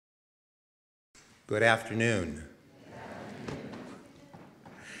Good afternoon.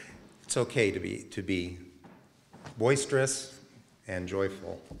 It's okay to be boisterous and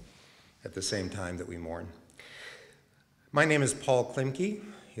joyful at the same time that we mourn. My name is Paul Klimke.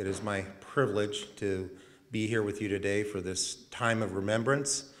 It is my privilege to be here with you today for this time of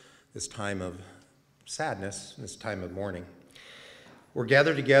remembrance, this time of sadness, this time of mourning. We're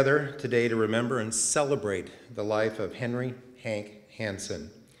gathered together today to remember and celebrate the life of Henry Hank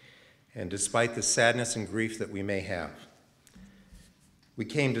Hansen. And despite the sadness and grief that we may have, we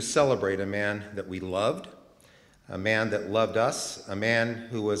came to celebrate a man that we loved, a man that loved us, a man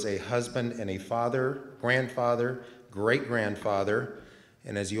who was a husband and a father, grandfather, great-grandfather,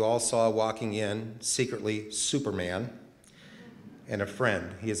 and as you all saw walking in, secretly Superman, and a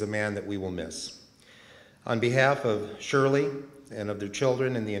friend. He is a man that we will miss. On behalf of Shirley and of their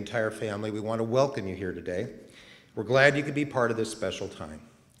children and the entire family, we want to welcome you here today. We're glad you could be part of this special time.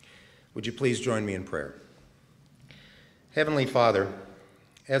 Would you please join me in prayer? Heavenly Father,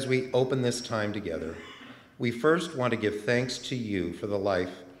 as we open this time together, we first want to give thanks to you for the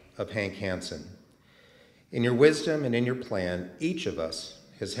life of Hank Hansen. In your wisdom and in your plan, each of us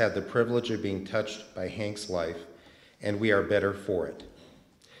has had the privilege of being touched by Hank's life, and we are better for it.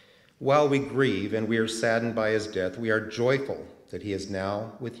 While we grieve and we are saddened by his death, we are joyful that he is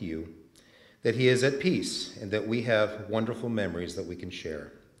now with you, that he is at peace, and that we have wonderful memories that we can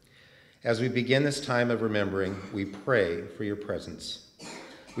share. As we begin this time of remembering, we pray for your presence.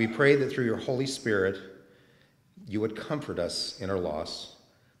 We pray that through your Holy Spirit, you would comfort us in our loss,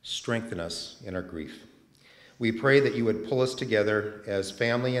 strengthen us in our grief. We pray that you would pull us together as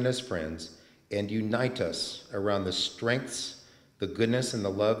family and as friends and unite us around the strengths, the goodness, and the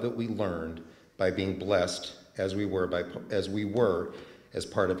love that we learned by being blessed as we were as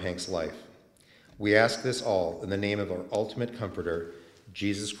part of Hank's life. We ask this all in the name of our ultimate comforter,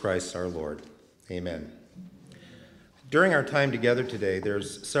 Jesus Christ our Lord. Amen. During our time together today,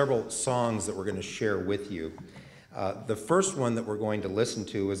 there's several songs that we're going to share with you. The first one that we're going to listen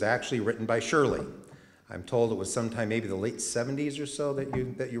to was actually written by Shirley. I'm told it was sometime maybe the late 70s or so that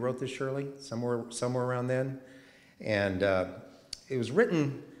you wrote this, Shirley, somewhere around then. And it was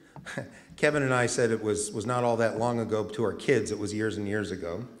written, Kevin and I said it was not all that long ago to our kids. It was years and years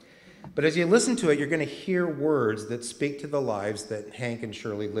ago. But as you listen to it, you're going to hear words that speak to the lives that Hank and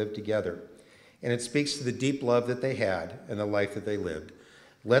Shirley lived together. And it speaks to the deep love that they had and the life that they lived.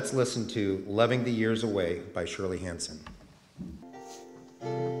 Let's listen to Loving the Years Away by Shirley Hansen.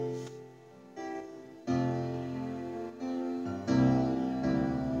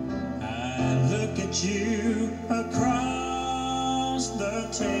 I look at you across the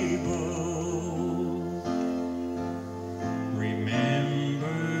table,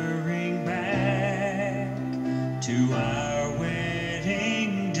 to our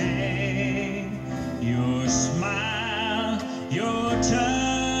wedding day. Your smile, your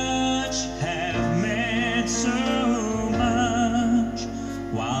touch have meant so much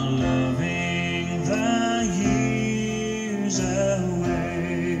while loving the years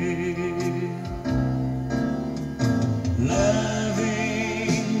away.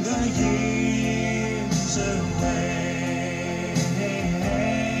 Loving the years away.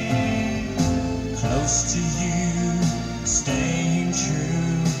 Close to you, staying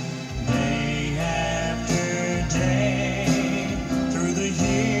true day after day. Through the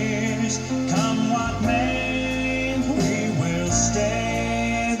years, come what may, we will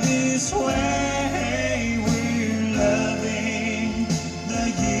stay this way. We're loving the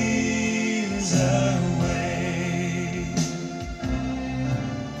years away.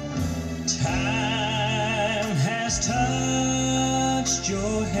 Time has touched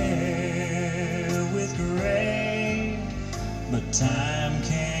your hair with gray, but time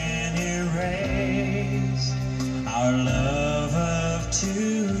can't erase our love of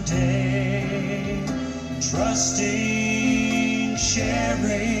today. Trusting,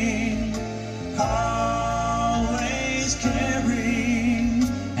 sharing, always caring,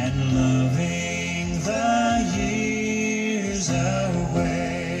 and loving the years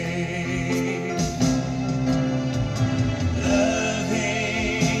away.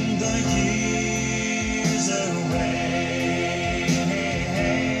 Loving the years away.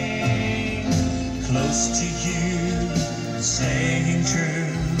 Close to you, staying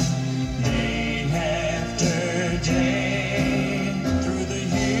true day after day. Through the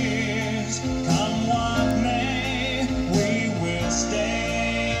years, come what may, we will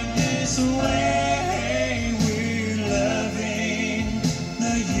stay this way. We're loving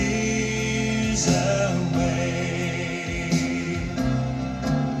the years away.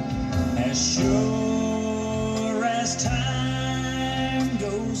 As sure as time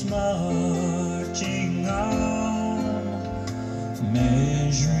goes marching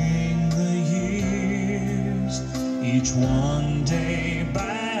each one day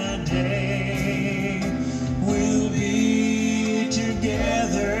by day. We'll be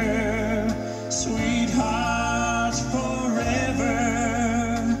together, sweethearts forever,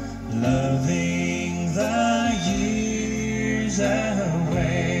 loving the years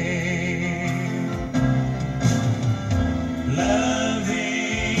away.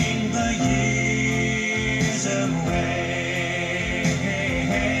 Loving the years away.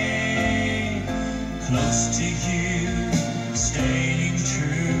 Close to you, staying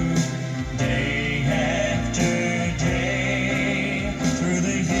true, day after day. Through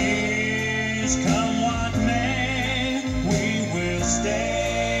the years, come what may, we will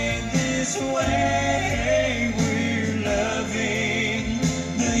stay this way. We're loving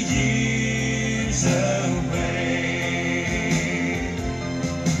the years away.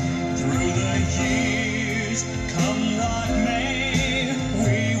 Through the years, come what may,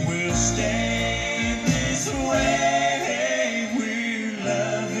 we will stay this way. We're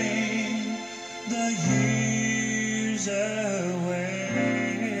loving the years away.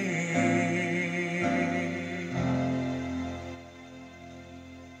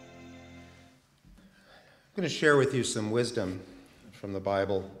 I'm going to share with you some wisdom from the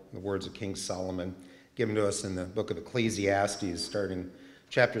Bible, the words of King Solomon, given to us in the book of Ecclesiastes, starting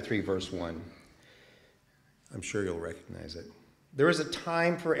chapter 3, verse 1. I'm sure you'll recognize it. There is a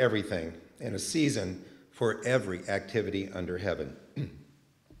time for everything and a season for every activity under heaven.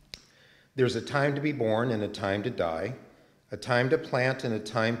 There's a time to be born and a time to die, a time to plant and a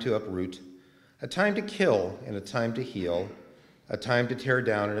time to uproot, a time to kill and a time to heal, a time to tear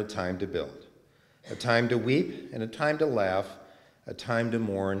down and a time to build, a time to weep and a time to laugh, a time to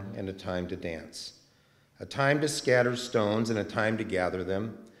mourn and a time to dance, a time to scatter stones and a time to gather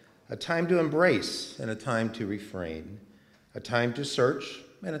them, a time to embrace and a time to refrain, a time to search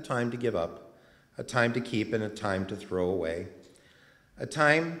and a time to give up, a time to keep and a time to throw away, a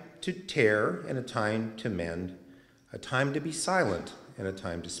time to tear and a time to mend, a time to be silent and a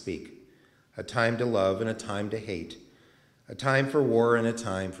time to speak, a time to love and a time to hate, a time for war and a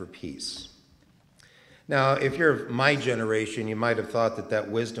time for peace. Now, if you're of my generation, you might have thought that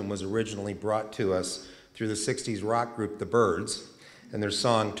that wisdom was originally brought to us through the 60s rock group The Byrds and their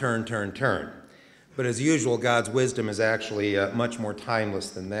song Turn, Turn, Turn. But as usual, God's wisdom is actually much more timeless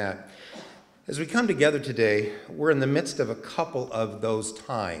than that. As we come together today, we're in the midst of a couple of those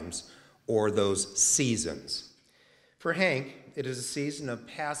times or those seasons. For Hank, it is a season of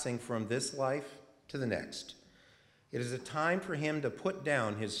passing from this life to the next. It is a time for him to put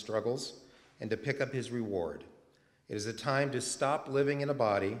down his struggles and to pick up his reward. It is a time to stop living in a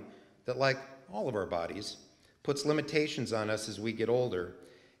body that, like all of our bodies, puts limitations on us as we get older,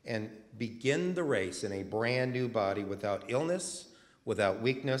 and begin the race in a brand new body without illness, without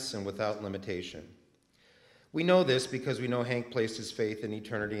weakness, and without limitation. We know this because we know Hank placed his faith in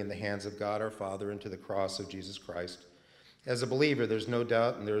eternity in the hands of God our Father and to the cross of Jesus Christ. As a believer, there's no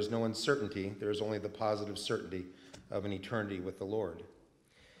doubt and there is no uncertainty. There is only the positive certainty of an eternity with the Lord.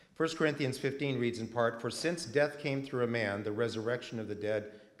 1 Corinthians 15 reads in part, "For since death came through a man, the resurrection of the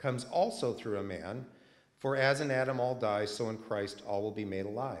dead comes also through a man. For as in Adam all die, so in Christ all will be made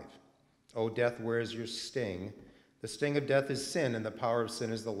alive. O death, where is your sting? The sting of death is sin, and the power of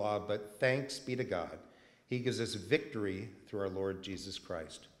sin is the law. But thanks be to God. He gives us victory through our Lord Jesus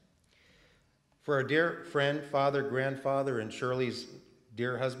Christ." For our dear friend, father, grandfather, and Shirley's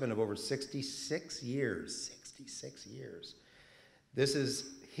dear husband of over 66 years, this is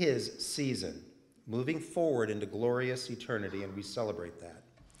his season, moving forward into glorious eternity, and we celebrate that.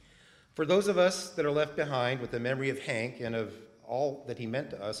 For those of us that are left behind with the memory of Hank and of all that he meant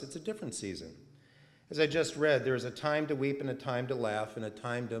to us, it's a different season. As I just read, there is a time to weep and a time to laugh and a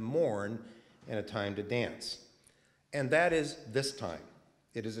time to mourn and a time to dance. And that is this time.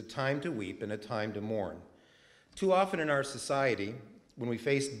 It is a time to weep and a time to mourn. Too often in our society, when we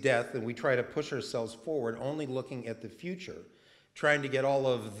face death and we try to push ourselves forward, only looking at the future, trying to get all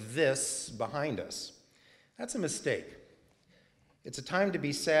of this behind us, that's a mistake. It's a time to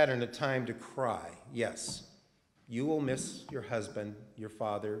be sad and a time to cry. Yes, you will miss your husband, your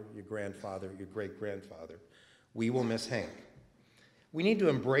father, your grandfather, your great-grandfather. We will miss Hank. We need to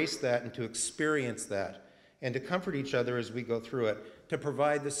embrace that and to experience that and to comfort each other as we go through it, to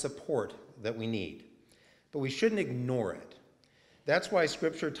provide the support that we need. But we shouldn't ignore it. That's why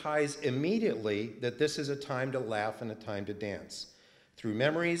Scripture ties immediately that this is a time to laugh and a time to dance. Through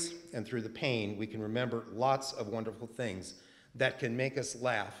memories and through the pain, we can remember lots of wonderful things that can make us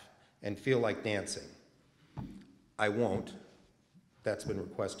laugh and feel like dancing. I won't. That's been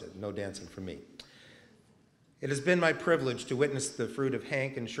requested. No dancing for me. It has been my privilege to witness the fruit of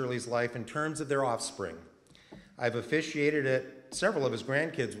Hank and Shirley's life in terms of their offspring. I've officiated at several of his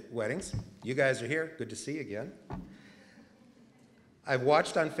grandkids' weddings. You guys are here. Good to see you again. I've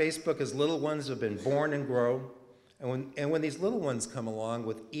watched on Facebook as little ones have been born and grow. And when these little ones come along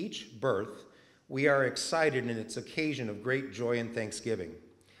with each birth, we are excited in its occasion of great joy and thanksgiving.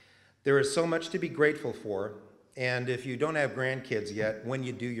 There is so much to be grateful for, and if you don't have grandkids yet, when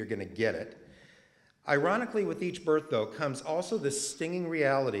you do, you're going to get it. Ironically, with each birth, though, comes also this stinging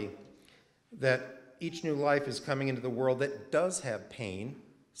reality that each new life is coming into the world that does have pain,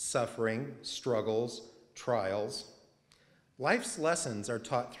 suffering, struggles, trials. Life's lessons are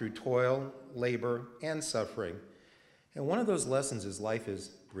taught through toil, labor, and suffering. And one of those lessons is life is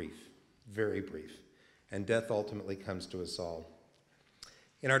brief, very brief, and death ultimately comes to us all.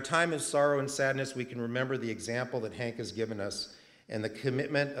 In our time of sorrow and sadness, we can remember the example that Hank has given us and the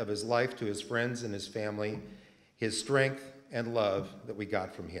commitment of his life to his friends and his family, his strength and love that we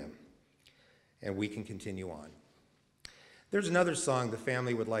got from him. And we can continue on. There's another song the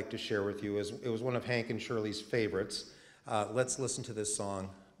family would like to share with you. It was one of Hank and Shirley's favorites. Let's listen to this song,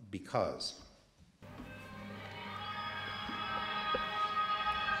 Because.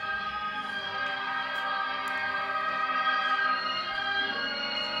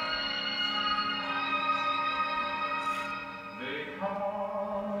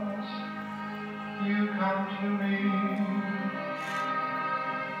 Because you come to me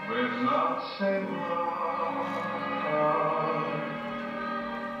with not say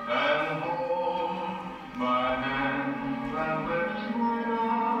and hold my hand and lift my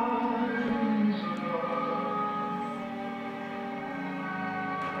eyes above.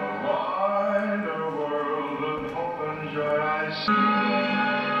 A wider world of hope and joy I see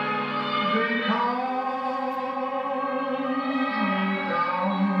because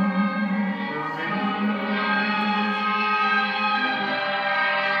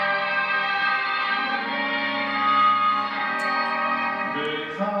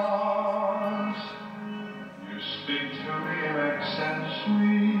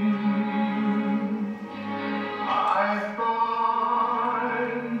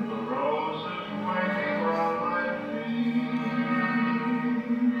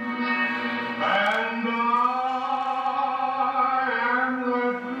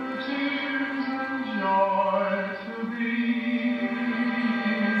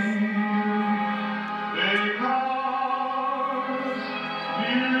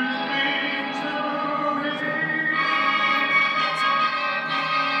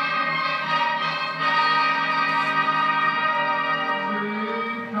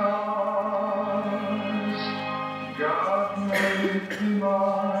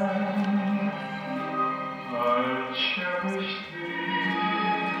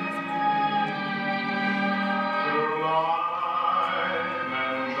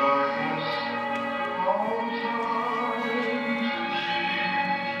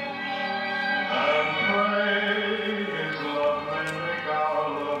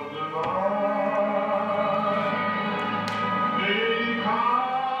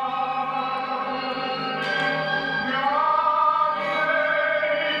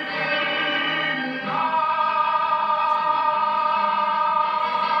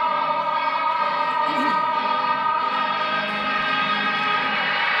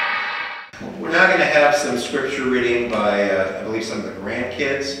Some scripture reading by, I believe, some of the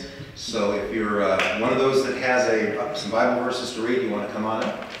grandkids. So if you're one of those that has some Bible verses to read, you want to come on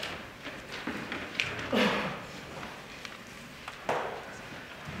up.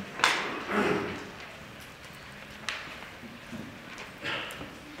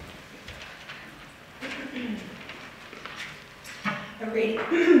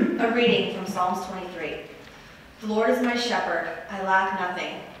 A reading from Psalms 23. The Lord is my shepherd, I lack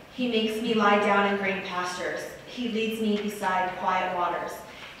nothing. He makes me lie down in green pastures. He leads me beside quiet waters.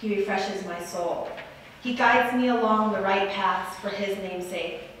 He refreshes my soul. He guides me along the right paths for his name's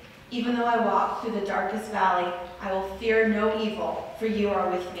sake. Even though I walk through the darkest valley, I will fear no evil, for you are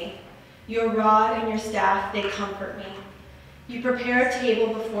with me. Your rod and your staff, they comfort me. You prepare a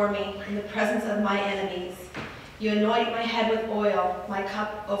table before me in the presence of my enemies. You anoint my head with oil, my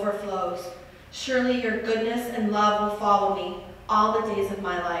cup overflows. Surely your goodness and love will follow me all the days of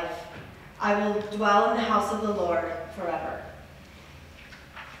my life. I will dwell in the house of the Lord forever.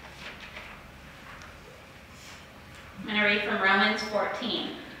 I'm going to read from Romans 14.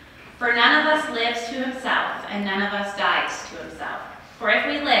 For none of us lives to himself, and none of us dies to himself. For if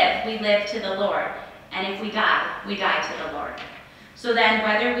we live to the Lord, and if we die to the Lord. So then,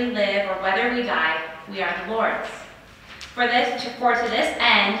 whether we live or whether we die, we are the Lord's. For to this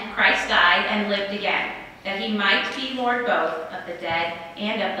end Christ died and lived again, that he might be Lord both of the dead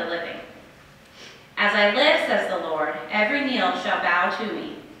and of the living. As I live, says the Lord, every knee shall bow to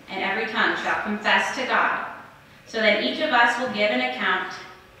me, and every tongue shall confess to God, so that each of us will give an account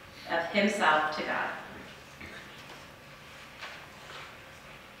of himself to God.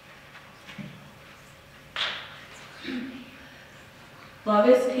 Love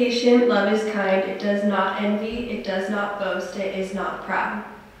is patient, love is kind, it does not envy, it does not boast, it is not proud.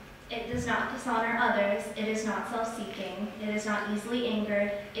 It does not dishonor others, it is not self-seeking, it is not easily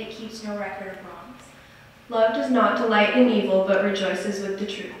angered, it keeps no record of wrongs. Love does not delight in evil, but rejoices with the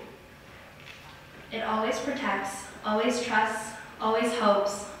truth. It always protects, always trusts, always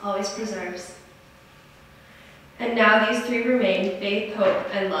hopes, always preserves. And now these three remain, faith,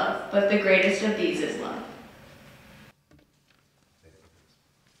 hope, and love, but the greatest of these is love.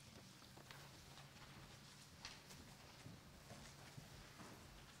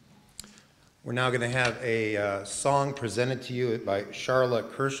 We're now going to have a song presented to you by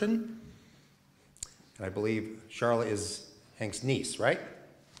Charlotte Kirshen. And I believe Charlotte is Hank's niece, right?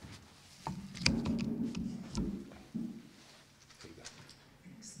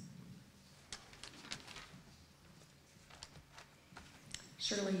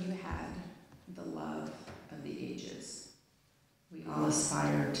 Surely you had the love of the ages. We all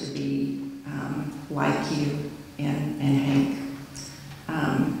aspire to be like you and Hank.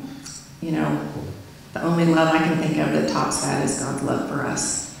 You know, the only love I can think of that tops that is God's love for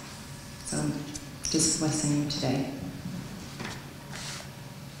us. So just blessing you today.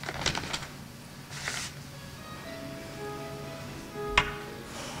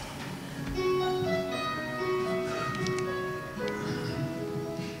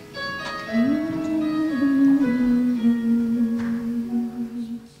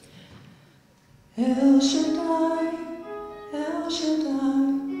 El Shaddai, El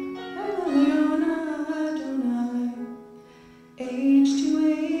Shaddai, Elyon Adonai. Age to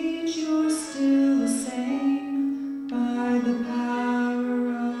age, you're still the same by the power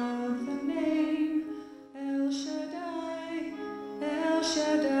of the name. El Shaddai, El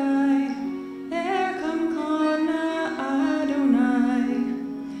Shaddai, Erkamkana Adonai.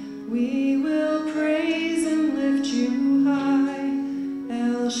 We will praise and lift you high,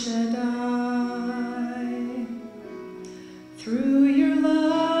 El Shaddai. Through your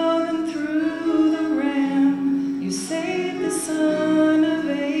love and through the Ram, you saved the son of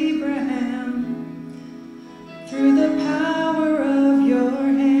Abraham. Through the power of your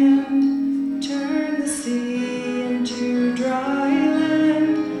hand, turn the sea into dry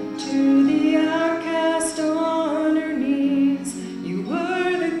land. To the outcast on her knees, you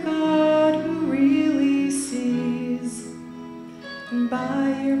were the God who really sees. And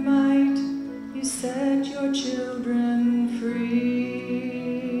by your might, you set your children free.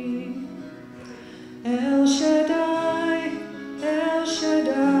 El Shaddai, El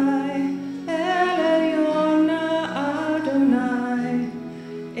Shaddai, El Elyon Adonai.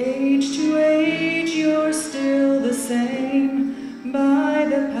 Age to age, you're still the same by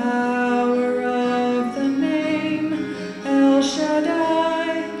the power of the name. El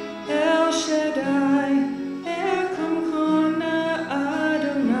Shaddai, El Shaddai, Erkamkana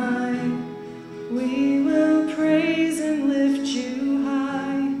Adonai. We will praise and lift you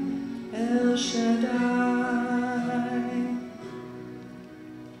high, El Shaddai.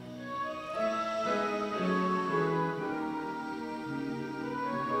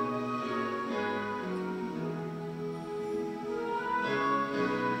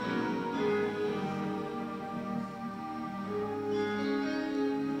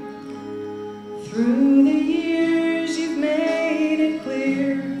 Through the years you've made it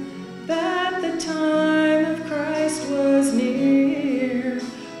clear that the time of Christ was near.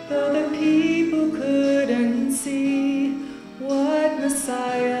 Though the people couldn't see what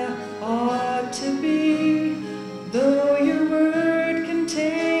Messiah ought to be, though your word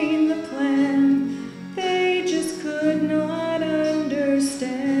contained the plan, they just could not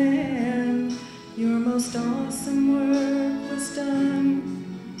understand. Your most awesome work was done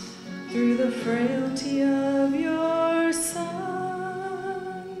through the frailty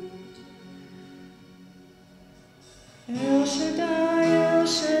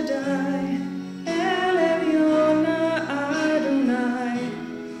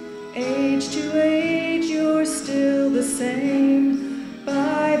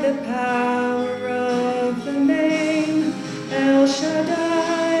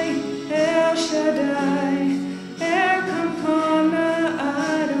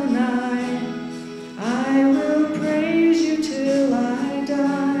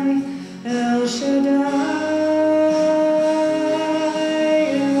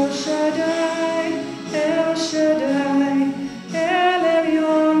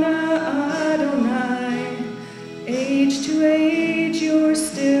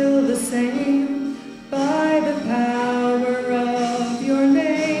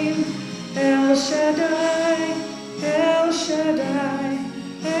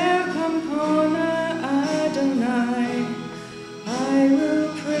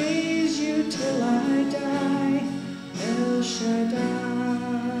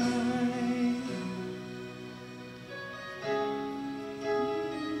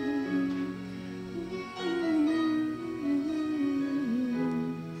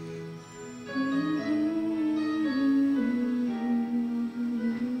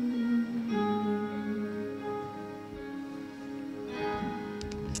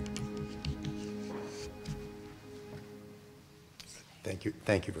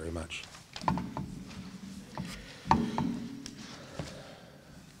Thank you very much.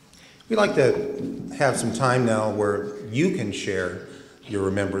 We'd like to have some time now where you can share your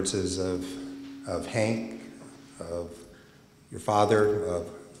remembrances of Hank, of your father, of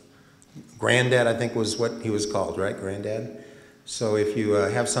Granddad, I think was what he was called, right? Granddad? So if you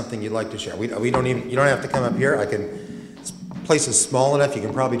have something you'd like to share, you don't have to come up here. This place is small enough, you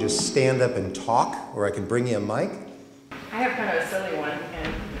can probably just stand up and talk, or I can bring you a mic. I have kind of a silly one,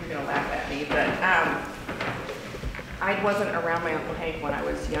 and you're going to laugh at me, but I wasn't around my Uncle Hank when I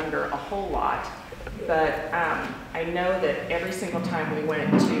was younger a whole lot, but I know that every single time we went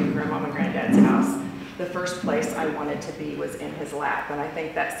to Grandma and Granddad's house, the first place I wanted to be was in his lap, and I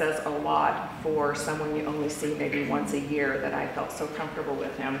think that says a lot for someone you only see maybe once a year, that I felt so comfortable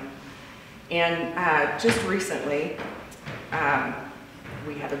with him. And just recently,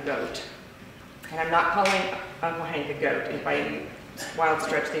 we had a goat. And I'm not calling Uncle Hank a goat by any wild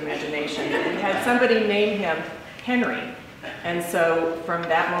stretch of the imagination. We had somebody name him Henry. And so from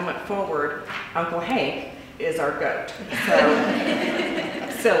that moment forward, Uncle Hank is our goat. So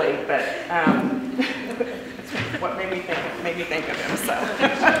silly, but what made me think of him. So.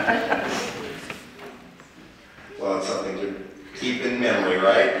 Well, it's something to keep in memory,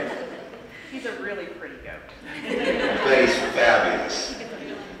 right? He's a really pretty goat. But he's fabulous.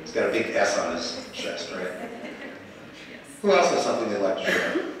 He's got a big S on his chest, right? Who else has something they'd like to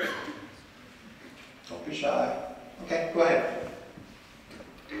share? Don't be shy. Okay, go ahead.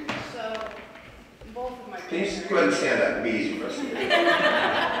 So, both of my... Can you just go ahead and stand up? It'll be easy for us to do.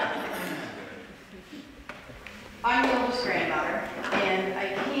 I'm the oldest granddaughter, and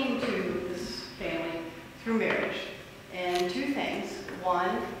I came to this family through marriage. And two things.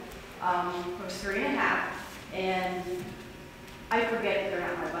 One, I was 3½, and I forget that they're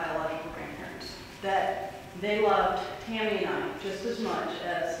not my biological grandparents. That they loved Tammy and I just as much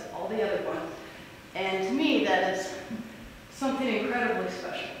as all the other ones. And to me, that is something incredibly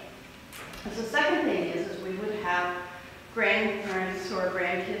special. And the second thing is we would have grandparents or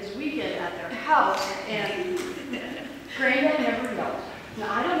grandkids weekend at their house, and Granddad never yelled.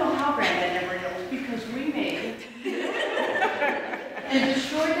 Now, I don't know how Granddad never yelled, because we made and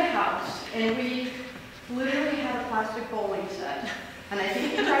destroyed the house, and we literally had a plastic bowling set. And I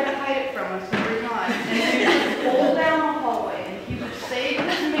think he tried to hide it from us every time. And we would pull down the hallway, and he would save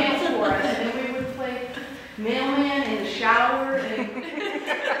his mail for us, and we would play mailman in the shower, and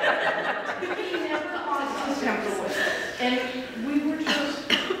he never caused us comfortable with it. And we were just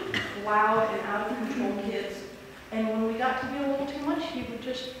loud and out of control kids. And when we got to be a little too much, he would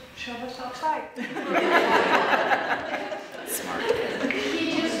just shove us outside. Smart.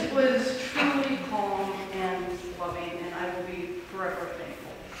 He just was truly calm and loving, and I will be forever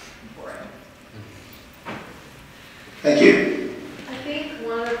thankful for it. Thank you. I think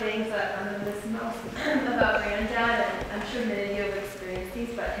one of the things that I'm going to miss most about Granddad, and I'm sure many of you have experienced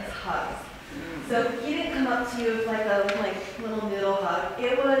these, but his hugs. So he didn't come up to you with like a little noodle hug.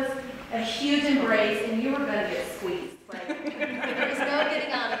 It was a huge embrace, and you were going to get squeezed. Like, there was no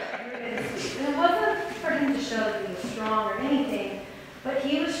getting out of it. You were going to get squeezed. And it wasn't for him to show that he was strong or anything, but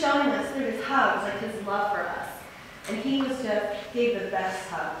he was showing us through his hugs, like his love for us. And he was just gave the best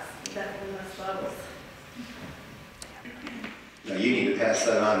hugs. Definitely missed those. Now you need to pass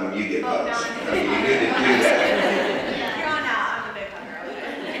that on when you get Oh, bugs. no, You need to do that. You're on out. I'm a big hugger.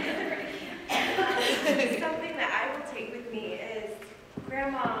 Something that I will take with me is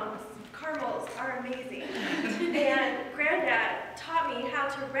Grandma's caramels are amazing. And Granddad taught me how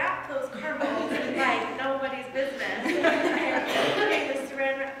to wrap those caramels like nobody's business. And the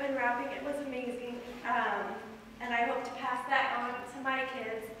saran wrap and wrapping, it was amazing. And I hope to pass that on to my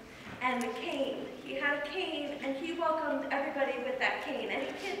kids. And the cane. He had a cane, and he welcomed everybody with that cane.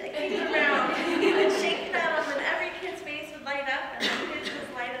 Any kid that came around, he would shake that up, and every kid's face would light up, and the kids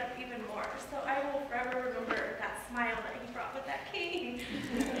would light up even more. So I will forever remember that smile that he brought with that cane.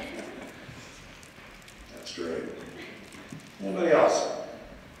 That's great. Anybody else?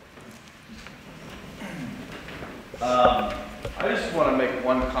 I just want to make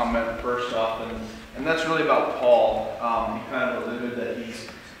one comment first off, and that's really about Paul. He kind of alluded that he's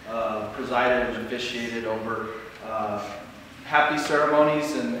presided and officiated over happy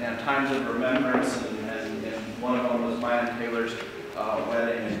ceremonies and times of remembrance, and one of them was mine and Taylor's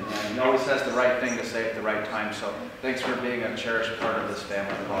wedding, and he always has the right thing to say at the right time, so thanks for being a cherished part of this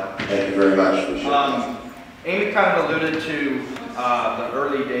family, Paul. Thank you very much for sharing. Amy kind of alluded to the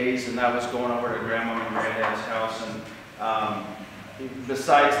early days, and that was going over to Grandma and Granddad's house, and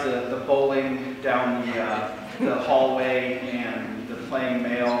besides the bowling down the hallway and the playing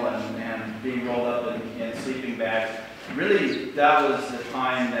mail and being rolled up in sleeping bags, really, that was the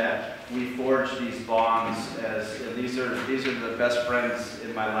time that we forged these bonds. As these are the best friends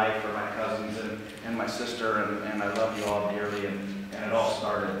in my life, are my cousins and my sister, and I love you all dearly. And it all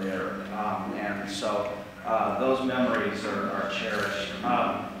started there. And so those memories are cherished.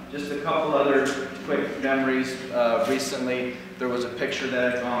 Just a couple other quick memories. Recently, there was a picture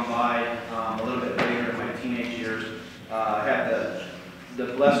that had gone by a little bit later in my teenage years. I had the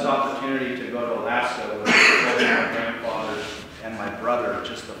blessed opportunity to go to Alaska with both my grandfathers and my brother,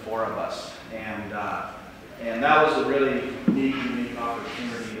 just the four of us. And that was a really neat, unique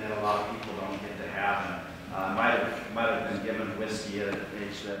opportunity that a lot of people don't get to have. And might have been given whiskey at an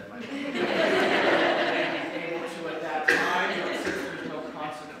age that might have been able to at that time, but since there's no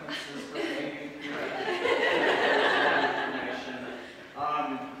consequences for being information.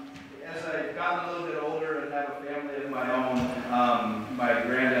 As I've gotten a little bit older and have a family of my own, my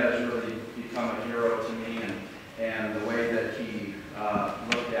granddad has really become a hero to me, and the way that he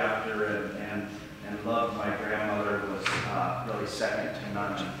looked after and loved my grandmother was really second to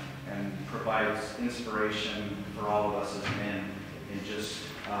none, and provides inspiration for all of us as men in just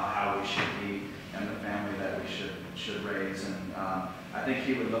how we should be and the family that we should raise. And I think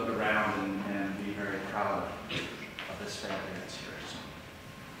he would look around and be very proud of this family that's here.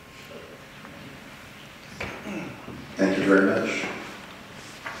 Thank you very much.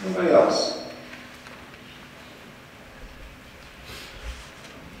 Anybody else?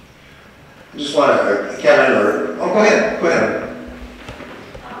 I just want to, Kevin, go ahead.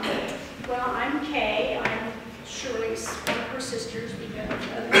 Well, I'm Kay. I'm Shirley's one of her sisters. We have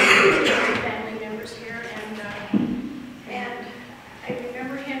other family members here, and I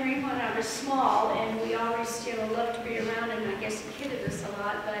remember Henry when I was small, and we always, loved to be around, and I guess he kidded us a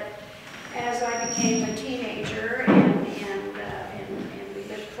lot. But as I became a teenager and we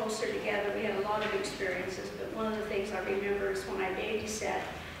lived closer together, we had a lot of experiences. But one of the things I remember is when I babysat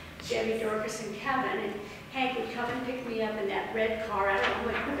Debbie, Dorcas, and Kevin, and Hank would come and pick me up in that red car. I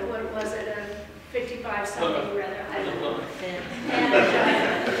don't know what it was, at a 55 something rather, I don't know,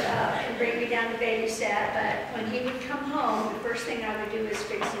 and bring me down to babysat. But when he would come home, the first thing I would do is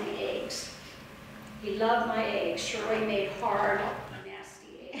fix him eggs. He loved my eggs. Shirley made hard,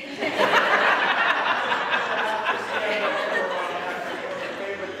 nasty eggs.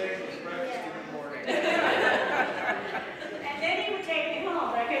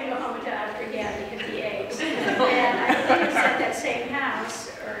 And I think it was at that same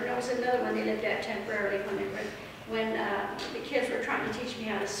house, or no, it was another one they lived at temporarily when the kids were trying to teach me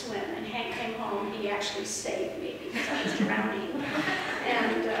how to swim. And Hank came home, he actually saved me because I was drowning.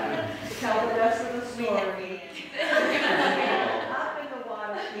 And tell the rest of the story. Up in the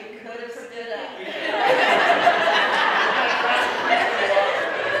water, you could have stood up.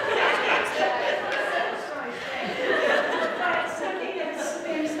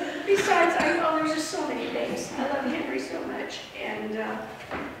 Besides, there's just so many things. I love Henry so much. And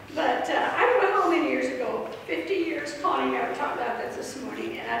but I don't know how many years ago, 50 years, Connie and I were talking about this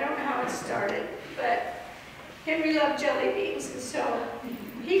morning, and I don't know how it started, but Henry loved jelly beans, and so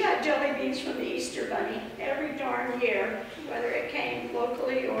he got jelly beans from the Easter Bunny every darn year, whether it came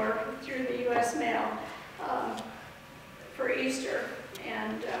locally or through the U.S. mail for Easter.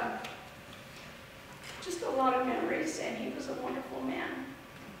 And just a lot of memories, and he was a wonderful man.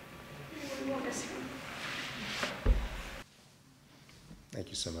 We will miss him. Thank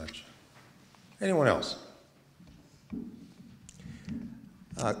you so much. Anyone else?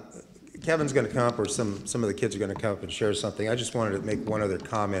 Kevin's going to come up, or some of the kids are going to come up and share something. I just wanted to make one other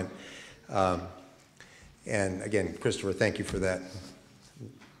comment. And again, Christopher, thank you for that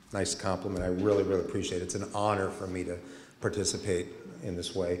nice compliment. I really, really appreciate it. It's an honor for me to participate in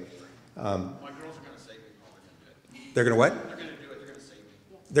this way. My girls are going to save me while they're going to do it. They're going to what? They're going to do it. They're going to save me.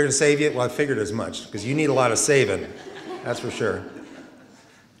 They're going to save you? Well, I figured as much, because you need a lot of saving. That's for sure.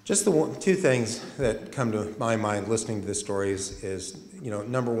 Just the two things that come to my mind listening to this story is,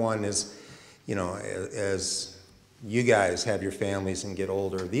 number one is, as you guys have your families and get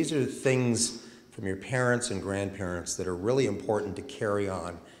older, these are things from your parents and grandparents that are really important to carry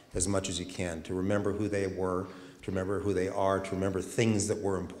on as much as you can, to remember who they were, to remember who they are, to remember things that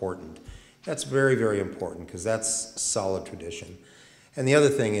were important. That's very, very important, because that's solid tradition. And the other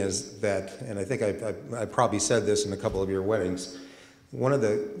thing is that, and I think I probably said this in a couple of your weddings, one of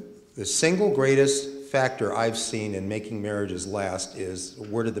the single greatest factor I've seen in making marriages last is,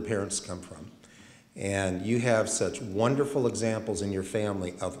 where did the parents come from? And you have such wonderful examples in your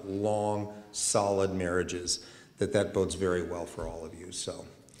family of long, solid marriages that bodes very well for all of you. So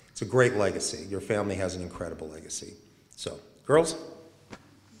it's a great legacy. Your family has an incredible legacy. So, girls?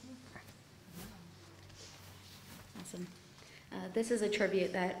 Awesome. This is a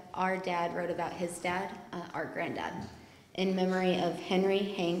tribute that our dad wrote about his dad, our granddad, in memory of Henry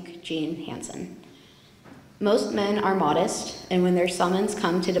Hank Gene Hansen. Most men are modest, and when their summons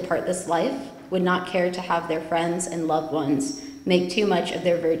come to depart this life, would not care to have their friends and loved ones make too much of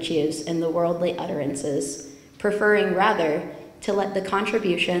their virtues in the worldly utterances, preferring rather to let the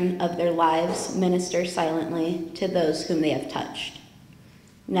contribution of their lives minister silently to those whom they have touched.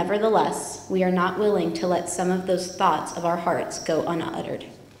 Nevertheless, we are not willing to let some of those thoughts of our hearts go unuttered.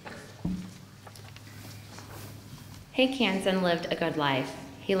 Hank Hansen lived a good life.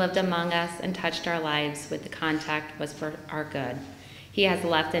 He lived among us and touched our lives with the contact was for our good. He has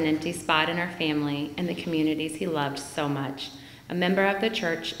left an empty spot in our family and the communities he loved so much. A member of the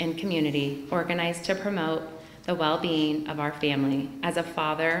church and community organized to promote the well-being of our family. As a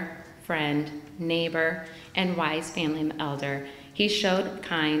father, friend, neighbor, and wise family elder, he showed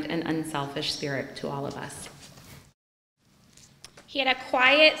kind and unselfish spirit to all of us. He had a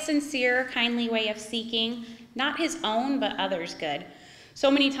quiet, sincere, kindly way of seeking, not his own, but others' good.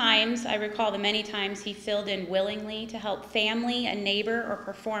 So many times, I recall the many times he filled in willingly to help family, a neighbor, or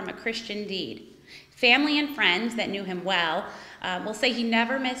perform a Christian deed. Family and friends that knew him well will say he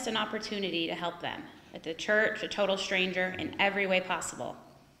never missed an opportunity to help them. At the church, a total stranger, in every way possible.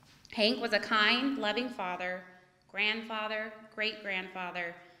 Hank was a kind, loving father, grandfather,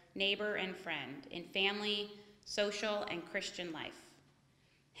 great-grandfather, neighbor, and friend in family, social, and Christian life.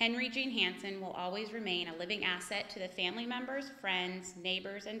 Henry Gene Hansen will always remain a living asset to the family members, friends,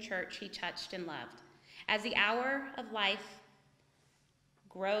 neighbors, and church he touched and loved. As the hour of life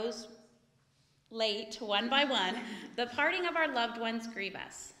grows late one by one, the parting of our loved ones grieve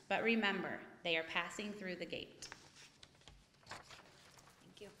us. But remember, they are passing through the gate.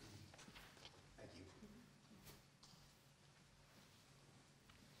 Thank you. Thank you.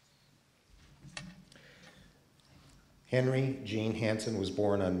 Henry Gene Hansen was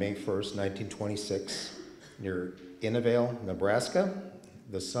born on May 1st, 1926, near Innavale, Nebraska,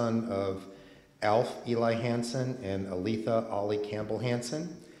 the son of Alf Eli Hansen and Aletha Ollie Campbell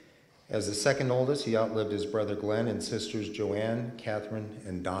Hansen. As the second oldest, he outlived his brother Glenn and sisters Joanne, Catherine,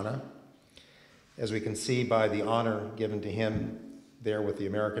 and Donna. As we can see by the honor given to him there with the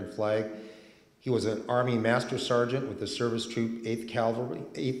American flag, he was an Army Master Sergeant with the Service Troop 8th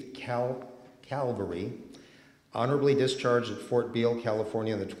Cavalry, honorably discharged at Fort Beale,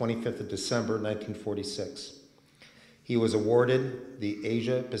 California on the 25th of December, 1946. He was awarded the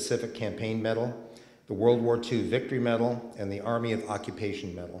Asia Pacific Campaign Medal, the World War II Victory Medal, and the Army of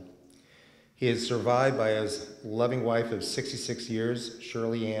Occupation Medal. He is survived by his loving wife of 66 years,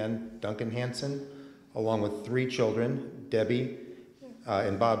 Shirley Ann Duncan Hansen, along with 3 children, Debbie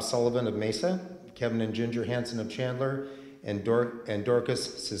and Bob Sullivan of Mesa, Kevin and Ginger Hansen of Chandler, and Dorcas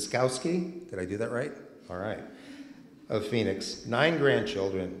Siskowski. Did I do that right? All right. Of Phoenix. 9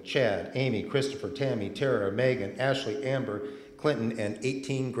 grandchildren, Chad, Amy, Christopher, Tammy, Tara, Megan, Ashley, Amber, Clinton, and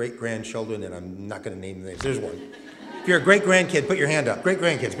 18 great-grandchildren, and I'm not going to name the names. There's one. If you're a great-grandkid, put your hand up.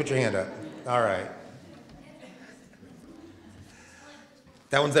 Great-grandkids, put your hand up. All right.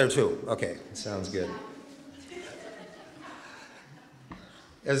 That one's there too. Okay, sounds good.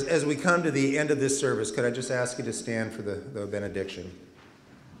 As we come to the end of this service, could I just ask you to stand for the benediction?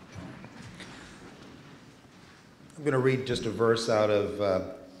 I'm going to read just a verse out of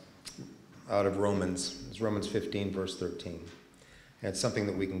Romans. It's Romans 15, verse 13. And it's something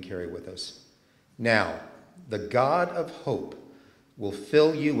that we can carry with us. Now, the God of hope will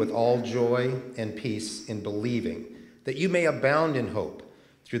fill you with all joy and peace in believing, that you may abound in hope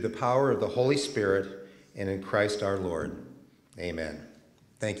through the power of the Holy Spirit and in Christ our Lord. Amen.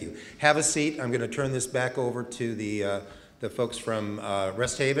 Thank you. Have a seat. I'm going to turn this back over to the folks from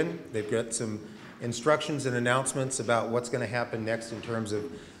Rest Haven. They've got some instructions and announcements about what's going to happen next in terms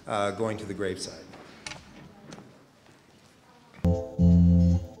of going to the graveside.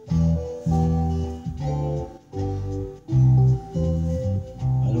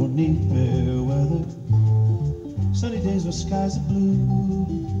 I don't need fair weather, sunny days where skies are blue,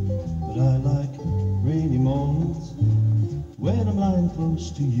 but I like rainy mornings when I'm lying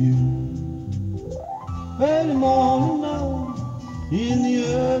close to you. Early morning love, in the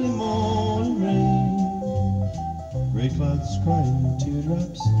early morning rain, gray clouds crying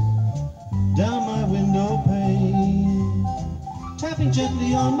teardrops down my window pane, tapping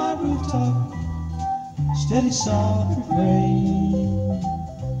gently on my rooftop, steady soft refrain.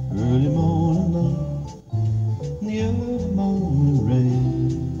 Early morning love, in the early morning rain.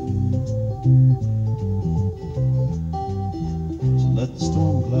 So let the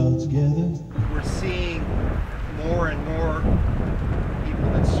storm clouds gather. We're seeing more and more people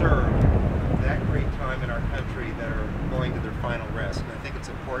that served that great time in our country that are going to their final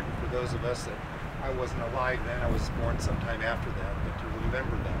those of us that I wasn't alive then, I was born sometime after that, but to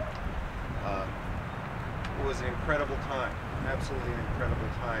remember that. It was an incredible time, absolutely an incredible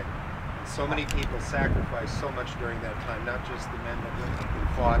time. And so many people sacrificed so much during that time, not just the men who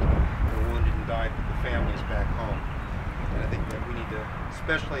fought, were wounded and died, but the families back home. And I think that we need to,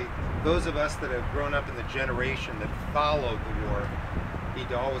 especially those of us that have grown up in the generation that followed the war, need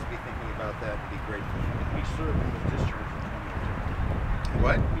to always be thinking about that and be grateful. He served and was discharged at 20 years old.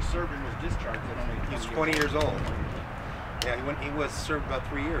 What? He served and was discharged at only 20 He's 20 years old. Yeah, he was served about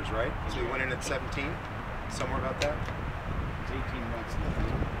 3 years, right? So he went in at 17, somewhere about that? It's 18 months.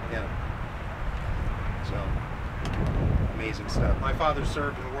 Yeah. So, amazing stuff. My father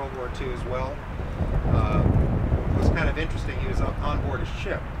served in World War II as well. It was kind of interesting. He was on board a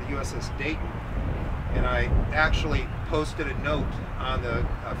ship, the USS Dayton, and I actually posted a note on the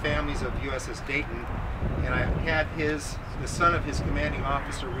families of USS Dayton, and I had the son of his commanding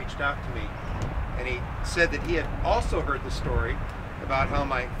officer reached out to me, and he said that he had also heard the story about how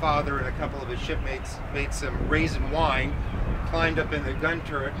my father and a couple of his shipmates made some raisin wine, climbed up in the gun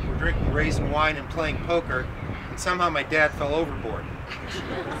turret, were drinking raisin wine and playing poker, and somehow my dad fell overboard.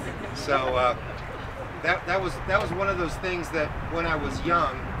 So that was one of those things that when I was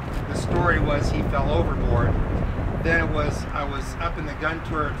young, the story was he fell overboard. Then I was up in the gun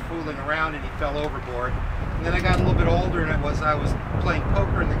turret fooling around and he fell overboard. And then I got a little bit older and I was playing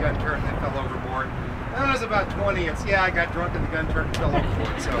poker in the gun turret and I fell overboard. When I was about 20, I got drunk in the gun turret and fell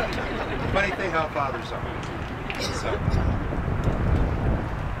overboard. So, funny thing how fathers are.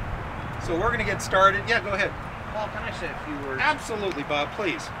 So we're going to get started. Yeah, go ahead. Paul, can I say a few words? Absolutely, Bob,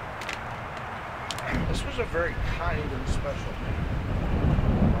 please. This was a very kind and special man.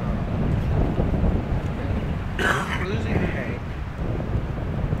 Losing Hank,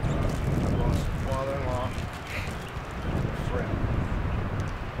 I lost a father-in-law, a friend,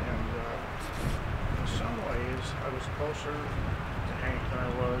 and in some ways I was closer to Hank than I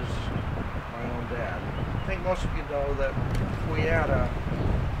was my own dad. I think most of you know that we had a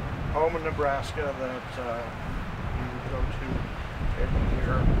home in Nebraska that we would go to every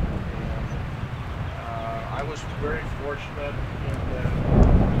year, and I was very fortunate in that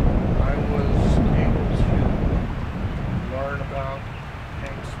I was able to learn about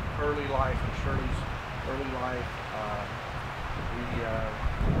Hank's early life and Shirley's early life.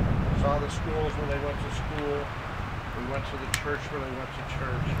 We saw the schools when they went to school. We went to the church where they went to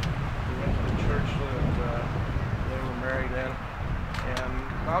church. We went to the church that they were married in. And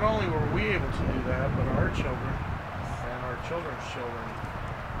not only were we able to do that, but our children and our children's children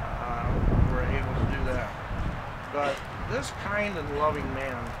were able to do that. But this kind and loving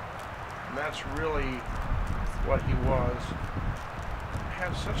man, and that's really what he was,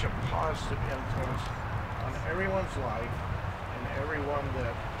 had such a positive influence on everyone's life and everyone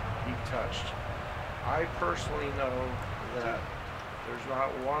that he touched. I personally know that there's not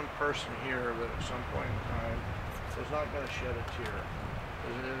one person here that at some point in time is not going to shed a tear.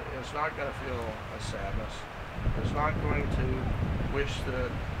 It's not going to feel a sadness. It's not going to wish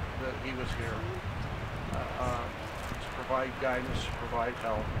that he was here to provide guidance, to provide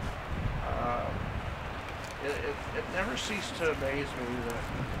help. It never ceased to amaze me that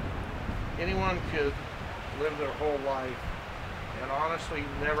anyone could live their whole life and honestly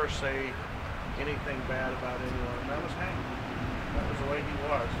never say anything bad about anyone. And that was Hank. That was the way he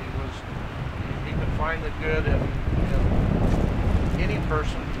was. He could find the good in any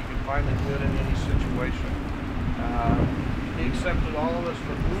person. He could find the good in any situation. He accepted all of us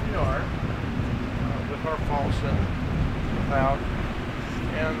for who we are, with our faults and without.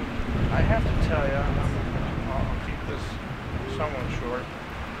 And I have to tell you, I'll keep this somewhat short.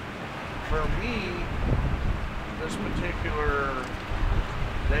 For me, this particular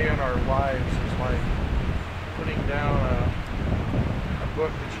day in our lives is like putting down a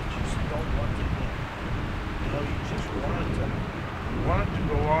book that you just don't want to read. You know, you just want it to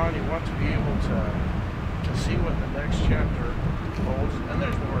go on. You want to be able to see what the next chapter holds. And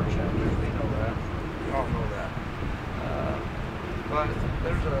there's more chapters. We know that. We all know that. But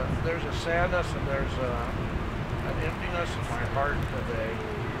there's a sadness and there's an emptiness in my heart today,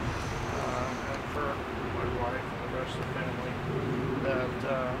 and for my wife and the rest of the family, that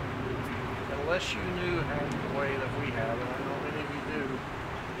unless you knew Hank the way that we have, and I know many of you do,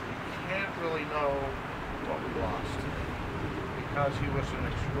 you can't really know what we lost, because he was an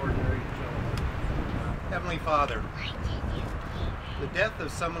extraordinary gentleman. Heavenly Father, the death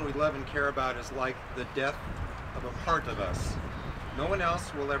of someone we love and care about is like the death of a part of us. No one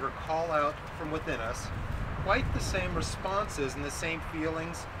else will ever call out from within us quite the same responses and the same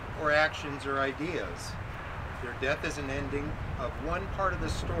feelings or actions or ideas. Their death is an ending of one part of the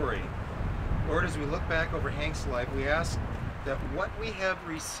story. Lord, as we look back over Hank's life, we ask that what we have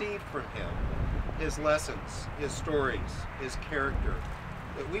received from him, his lessons, his stories, his character,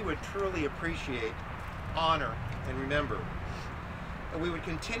 that we would truly appreciate, honor, and remember. That we would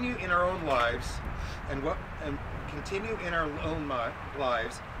continue in our own lives and continue in our own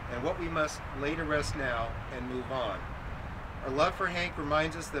lives and what we must lay to rest now and move on. Our love for Hank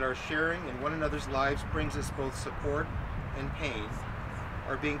reminds us that our sharing in one another's lives brings us both support and pain.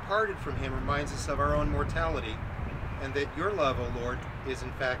 Our being parted from him reminds us of our own mortality, and that your love, O Lord, is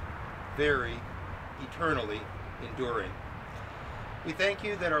in fact very eternally enduring. We thank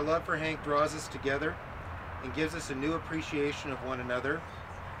you that our love for Hank draws us together and gives us a new appreciation of one another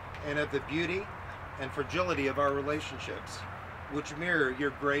and of the beauty and fragility of our relationships, which mirror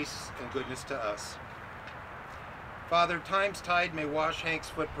your grace and goodness to us. Father, time's tide may wash Hank's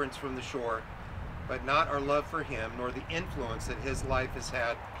footprints from the shore, but not our love for him, nor the influence that his life has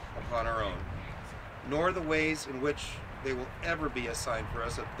had upon our own, nor the ways in which they will ever be a sign for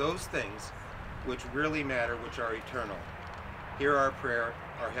us of those things which really matter, which are eternal. Hear our prayer,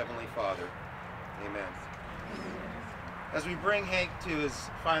 our Heavenly Father. Amen. As we bring Hank to his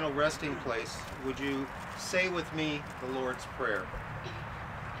final resting place, would you say with me the Lord's Prayer?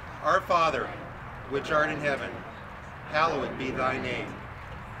 Our Father, which art in heaven, hallowed be thy name.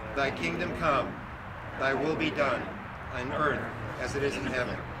 Thy kingdom come, thy will be done, on earth as it is in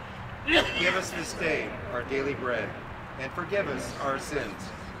heaven. Give us this day our daily bread, and forgive us our sins,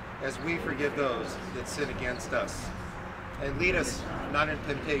 as we forgive those that sin against us. And lead us not in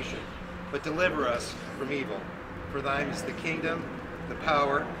temptation, but deliver us from evil. For thine is the kingdom, the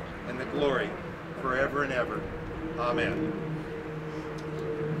power, and the glory, forever and ever. Amen.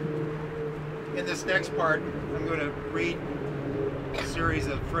 In this next part, I'm going to read a series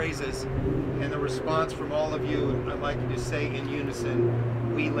of phrases, and the response from all of you, I'd like you to say in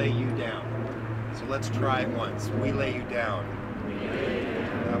unison, we lay you down. So let's try it once. We lay you down.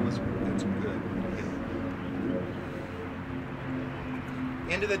 That's good.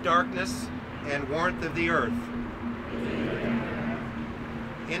 Into the darkness and warmth of the earth.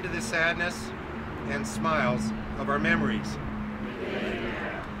 Into the sadness and smiles of our memories.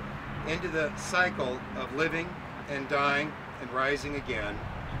 Into the cycle of living and dying and rising again.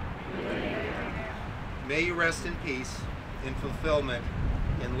 May you rest in peace, in fulfillment,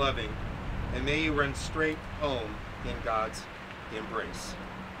 in loving, and may you run straight home in God's embrace.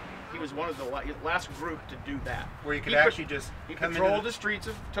 He was one of the last group to do that. Where you could actually just he come patrolled the streets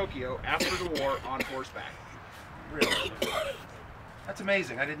of Tokyo after the war on horseback. Really? That's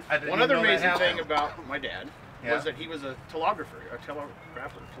amazing. I didn't One know other that amazing happened. thing about my dad Yeah. was that he was a telegrapher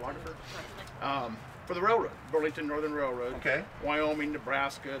for the railroad, Burlington Northern Railroad. Okay. Wyoming,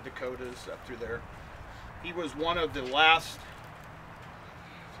 Nebraska, Dakotas, up through there. He was one of the last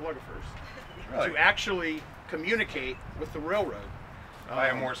telegraphers to actually communicate with the railroad.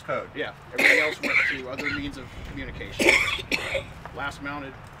 Via Morse code. Yeah. Everything else went to other means of communication. Last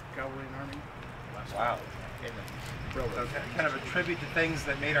mounted cavalry and army. Wow. In the railroad. So kind of a tribute to things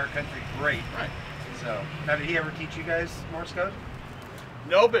that made our country great. Right. So, now did he ever teach you guys Morse code?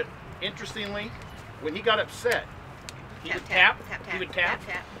 No, but interestingly, when he got upset, he would tap. He would tap.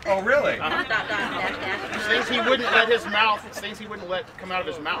 Oh, really? Things he wouldn't let his mouth. Things he wouldn't let come out of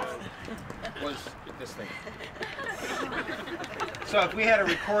his mouth was this thing. So if we had a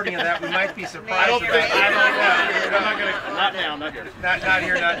recording of that, we might be surprised. I don't think. I'm not gonna. Not now. Not here. Not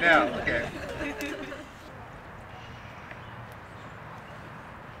here. Not now. Okay.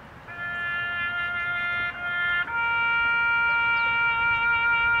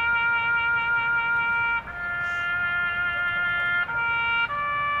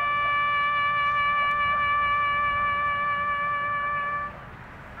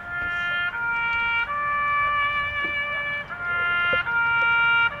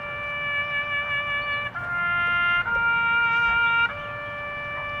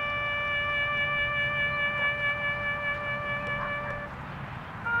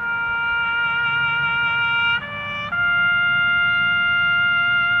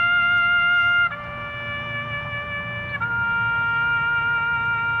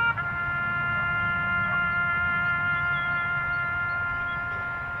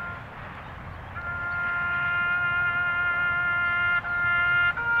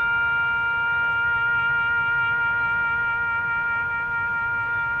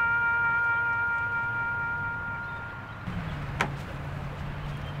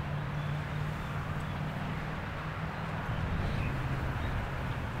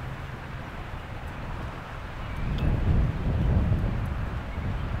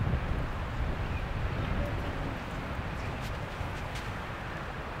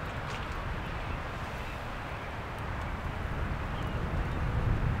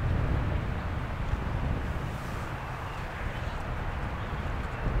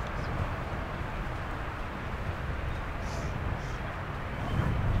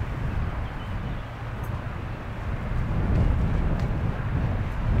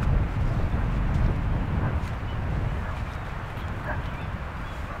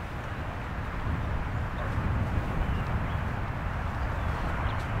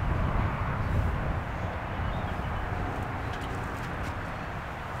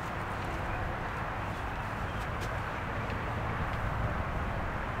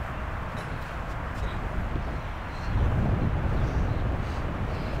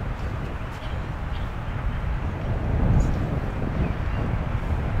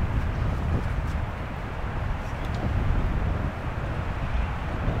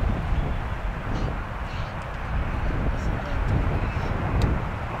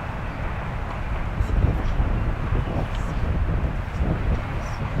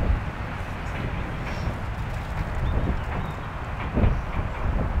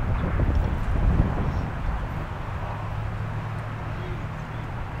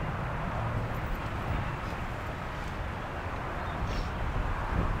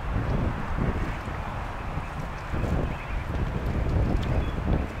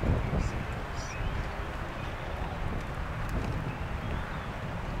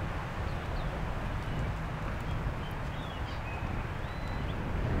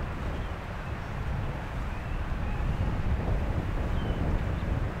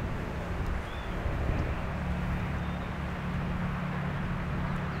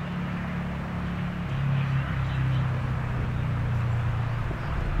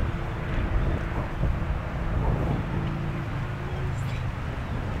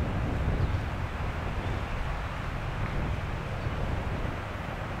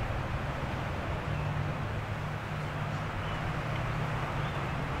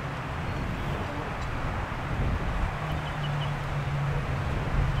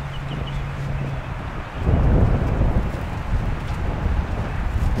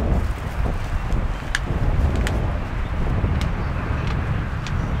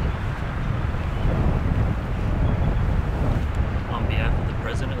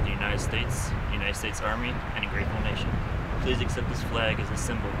 States Army and a grateful nation. Please accept this flag as a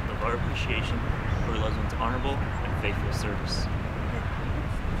symbol of our appreciation for our loved ones' honorable and faithful service.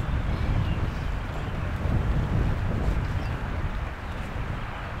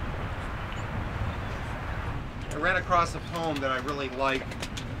 I ran across a poem that I really like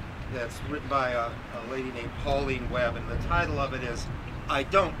that's written by a lady named Pauline Webb, and the title of it is, I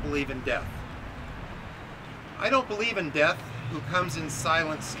Don't Believe in Death. I don't believe in death, who comes in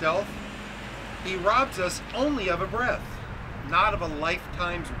silent stealth. He robs us only of a breath, not of a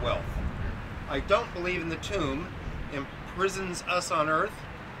lifetime's wealth. I don't believe in the tomb, imprisons us on earth.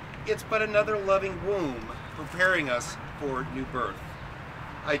 It's but another loving womb, preparing us for new birth.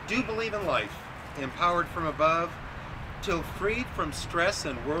 I do believe in life, empowered from above, till freed from stress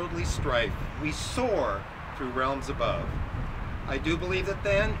and worldly strife, we soar through realms above. I do believe that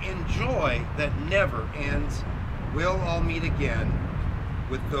then, in joy that never ends, we'll all meet again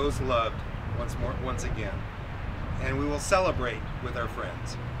with those loved once again. And we will celebrate with our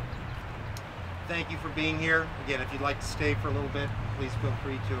friends. Thank you for being here. Again, if you'd like to stay for a little bit, please feel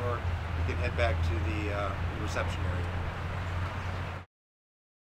free to, or you can head back to the reception area.